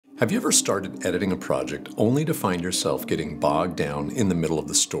Have you ever started editing a project only to find yourself getting bogged down in the middle of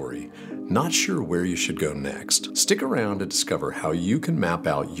the story, not sure where you should go next? Stick around to discover how you can map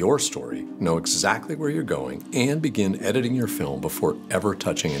out your story, know exactly where you're going, and begin editing your film before ever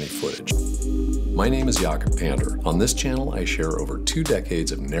touching any footage. My name is Jakob Pander. On this channel, I share over 2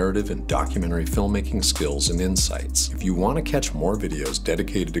 decades of narrative and documentary filmmaking skills and insights. If you want to catch more videos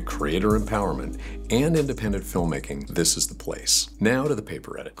dedicated to creator empowerment and independent filmmaking, this is the place. Now to the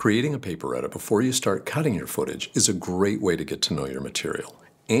paper edit. Creating a paper edit before you start cutting your footage is a great way to get to know your material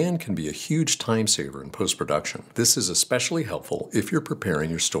and can be a huge time saver in post-production. This is especially helpful if you're preparing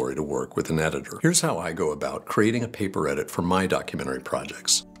your story to work with an editor. Here's how I go about creating a paper edit for my documentary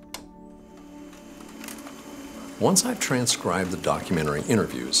projects. Once I've transcribed the documentary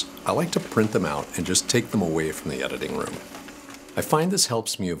interviews, I like to print them out and just take them away from the editing room. I find this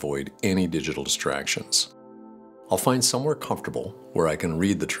helps me avoid any digital distractions. I'll find somewhere comfortable where I can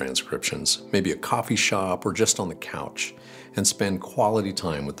read the transcriptions, maybe a coffee shop or just on the couch, and spend quality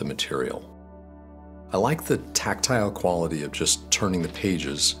time with the material. I like the tactile quality of just turning the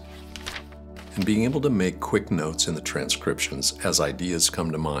pages and being able to make quick notes in the transcriptions as ideas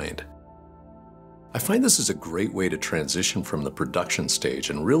come to mind. I find this is a great way to transition from the production stage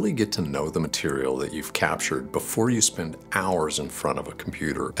and really get to know the material that you've captured before you spend hours in front of a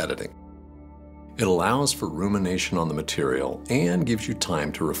computer editing. It allows for rumination on the material and gives you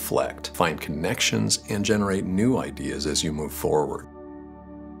time to reflect, find connections, and generate new ideas as you move forward.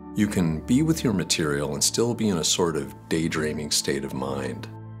 You can be with your material and still be in a sort of daydreaming state of mind.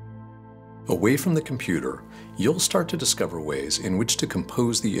 Away from the computer, you'll start to discover ways in which to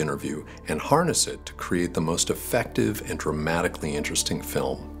compose the interview and harness it to create the most effective and dramatically interesting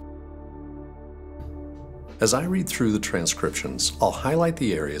film. As I read through the transcriptions, I'll highlight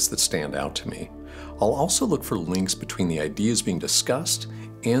the areas that stand out to me. I'll also look for links between the ideas being discussed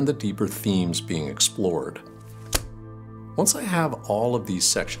and the deeper themes being explored. Once I have all of these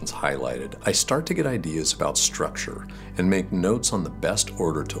sections highlighted, I start to get ideas about structure and make notes on the best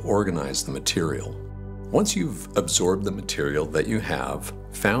order to organize the material. Once you've absorbed the material that you have,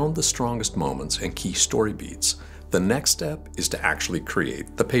 found the strongest moments and key story beats, the next step is to actually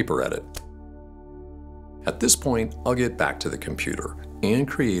create the paper edit. At this point, I'll get back to the computer and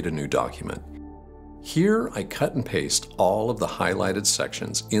create a new document. Here, I cut and paste all of the highlighted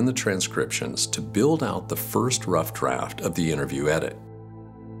sections in the transcriptions to build out the first rough draft of the interview edit.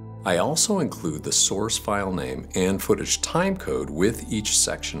 I also include the source file name and footage timecode with each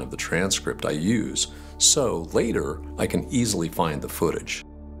section of the transcript I use, so later I can easily find the footage.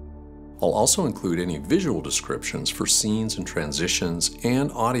 I'll also include any visual descriptions for scenes and transitions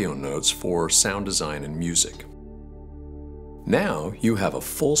and audio notes for sound design and music. Now you have a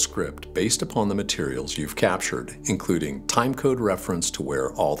full script based upon the materials you've captured, including timecode reference to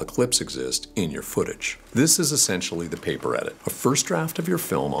where all the clips exist in your footage. This is essentially the paper edit, a first draft of your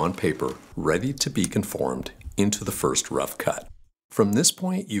film on paper ready to be conformed into the first rough cut. From this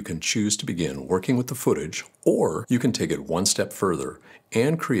point, you can choose to begin working with the footage, or you can take it one step further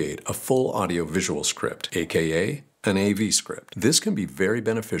and create a full audio-visual script, aka an AV script. This can be very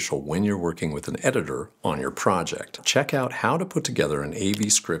beneficial when you're working with an editor on your project. Check out how to put together an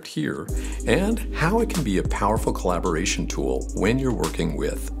AV script here and how it can be a powerful collaboration tool when you're working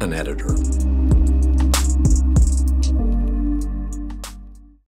with an editor.